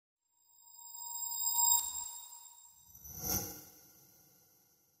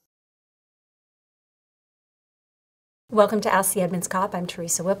Welcome to Ask the Edmonds Cop. I'm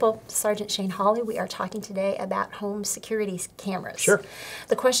Teresa Whipple. Sergeant Shane Hawley. We are talking today about home security cameras. Sure.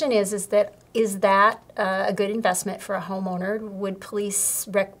 The question is that a good investment for a homeowner? Would police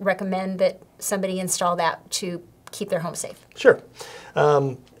recommend that somebody install that to keep their home safe? Sure.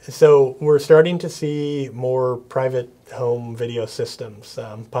 So we're starting to see more private home video systems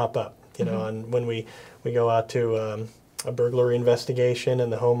pop up. You know, and when we go out to a burglary investigation and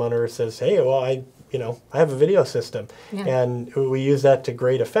the homeowner says, "Hey, well, I have a video system," and we use that to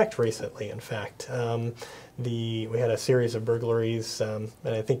great effect recently. In fact, we had a series of burglaries, and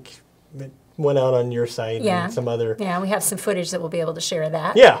I think it went out on your site and some other. Yeah, we have some footage that we'll be able to share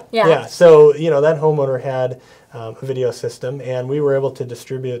that. Yeah. So that homeowner had a video system, and we were able to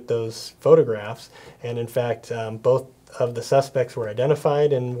distribute those photographs. And in fact, both of the suspects were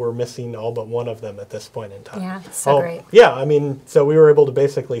identified, and we're missing all but one of them at this point in time. Yeah, so great. Yeah, I mean, so we were able to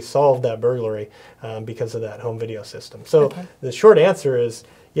basically solve that burglary because of that home video system. So the short answer is,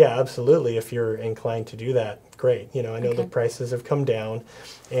 yeah, absolutely. If you're inclined to do that, great. I know the prices have come down,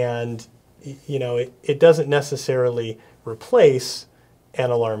 and it doesn't necessarily replace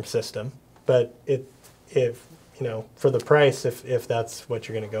an alarm system, but for the price, if that's what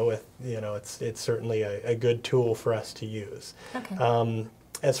you're going to go with, it's certainly a good tool for us to use.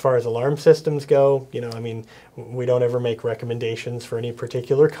 As far as alarm systems go, I mean, we don't ever make recommendations for any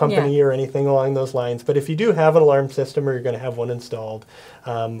particular company or anything along those lines. But if you do have an alarm system or you're going to have one installed,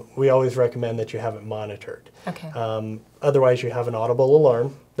 we always recommend that you have it monitored. Otherwise, you have an audible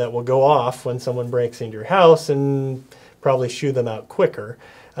alarm that will go off when someone breaks into your house and probably shoo them out quicker.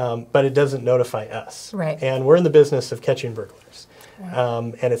 But it doesn't notify us. And we're in the business of catching burglars.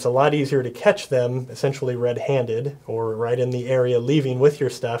 And it's a lot easier to catch them essentially red-handed or right in the area leaving with your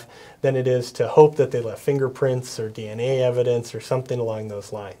stuff than it is to hope that they left fingerprints or DNA evidence or something along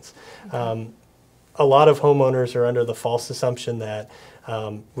those lines. A lot of homeowners are under the false assumption that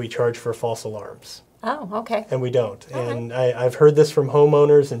we charge for false alarms. And we don't. And I've heard this from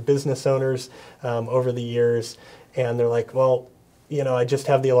homeowners and business owners over the years, and they're like, well, I just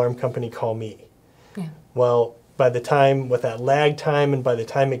have the alarm company call me. Well, by the time, with that lag time, and by the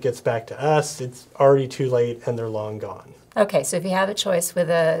time it gets back to us, it's already too late and they're long gone. So if you have a choice with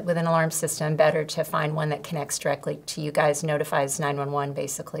an alarm system, better to find one that connects directly to you guys, notifies 911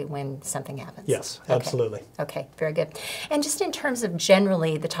 basically when something happens. Yes, absolutely. Okay, very good. And just in terms of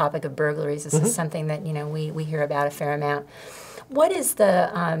generally the topic of burglaries, this is something that we hear about a fair amount. What is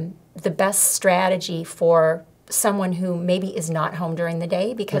the best strategy for someone who maybe is not home during the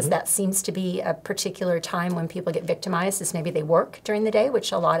day, because that seems to be a particular time when people get victimized, is maybe they work during the day,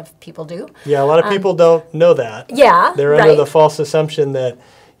 which a lot of people do. Yeah, a lot of people don't know that. They're under the false assumption that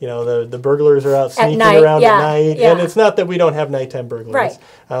the burglars are out sneaking around at night. And it's not that we don't have nighttime burglaries.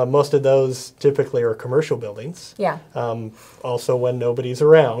 Most of those typically are commercial buildings. Also when nobody's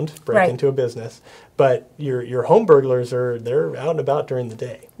around, break into a business. But your home burglars, they're out and about during the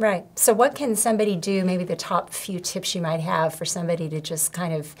day. So what can somebody do, maybe the top few tips you might have for somebody to just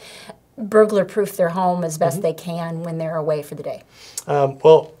kind of burglar-proof their home as best they can when they're away for the day?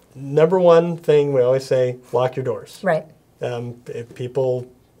 Well, number one thing we always say, lock your doors. If people,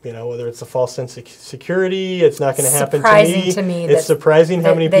 whether it's a false sense of security, it's not going to happen to me. It's surprising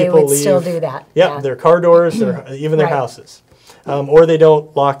how many people would leave. Still do that. Their car doors, even their houses. Or they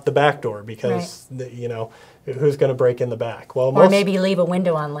don't lock the back door because, who's going to break in the back? Well, or maybe leave a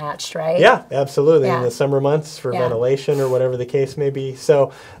window unlatched, right? Yeah, absolutely. In the summer months for ventilation or whatever the case may be.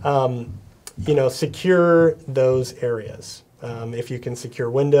 So, secure those areas. If you can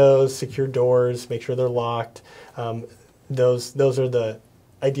secure windows, secure doors, make sure they're locked. Those are the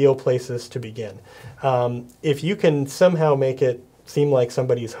ideal places to begin. If you can somehow make it seem like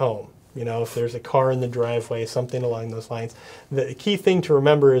somebody's home, if there's a car in the driveway, something along those lines, the key thing to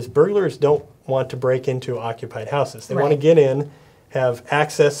remember is burglars don't want to break into occupied houses. They want to get in, have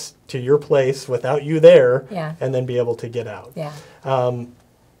access to your place without you there, and then be able to get out.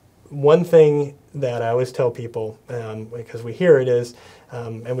 One thing that I always tell people, because we hear it is,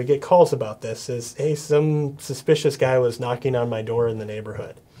 and we get calls about this, is, hey, some suspicious guy was knocking on my door in the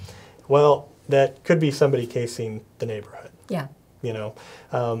neighborhood. Well, that could be somebody casing the neighborhood.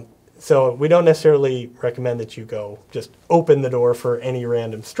 So we don't necessarily recommend that you go just open the door for any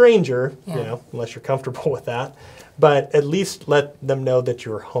random stranger, unless you're comfortable with that. But at least let them know that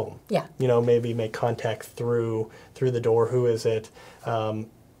you're home. Maybe make contact through the door. Who is it?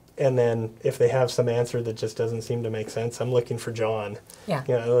 And then if they have some answer that just doesn't seem to make sense, I'm looking for John.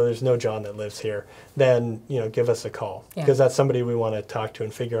 There's no John that lives here. Then, give us a call. Because that's somebody we want to talk to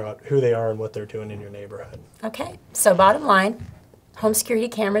and figure out who they are and what they're doing in your neighborhood. So bottom line, home security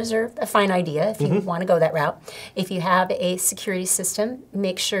cameras are a fine idea if you want to go that route. If you have a security system,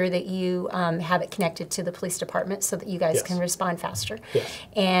 make sure that you have it connected to the police department so that you guys can respond faster. Yes.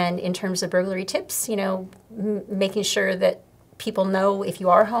 And in terms of burglary tips, you know, making sure that people know if you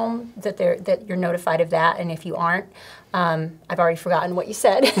are home that you're notified of that, and if you aren't, I've already forgotten what you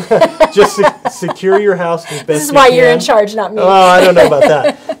said. Just secure your house as best you can. This is why you're in charge, not me. Oh, I don't know about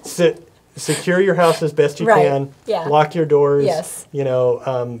that. Secure your house as best you can. Yeah. Lock your doors. Yes. You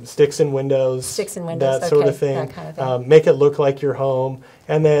know, sticks in windows. That sort of thing. That kind of thing. Make it look like your home,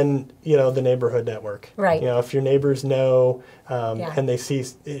 and then you know the neighborhood network. Right. You know, if your neighbors know, and they see,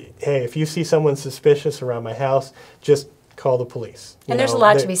 hey, if you see someone suspicious around my house, just call the police. And there's a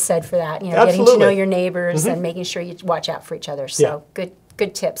lot to be said for that. You know, getting to know your neighbors and making sure you watch out for each other. So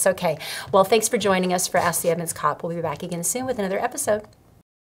good tips. Okay. Well, thanks for joining us for Ask the Edmonds Cop. We'll be back again soon with another episode.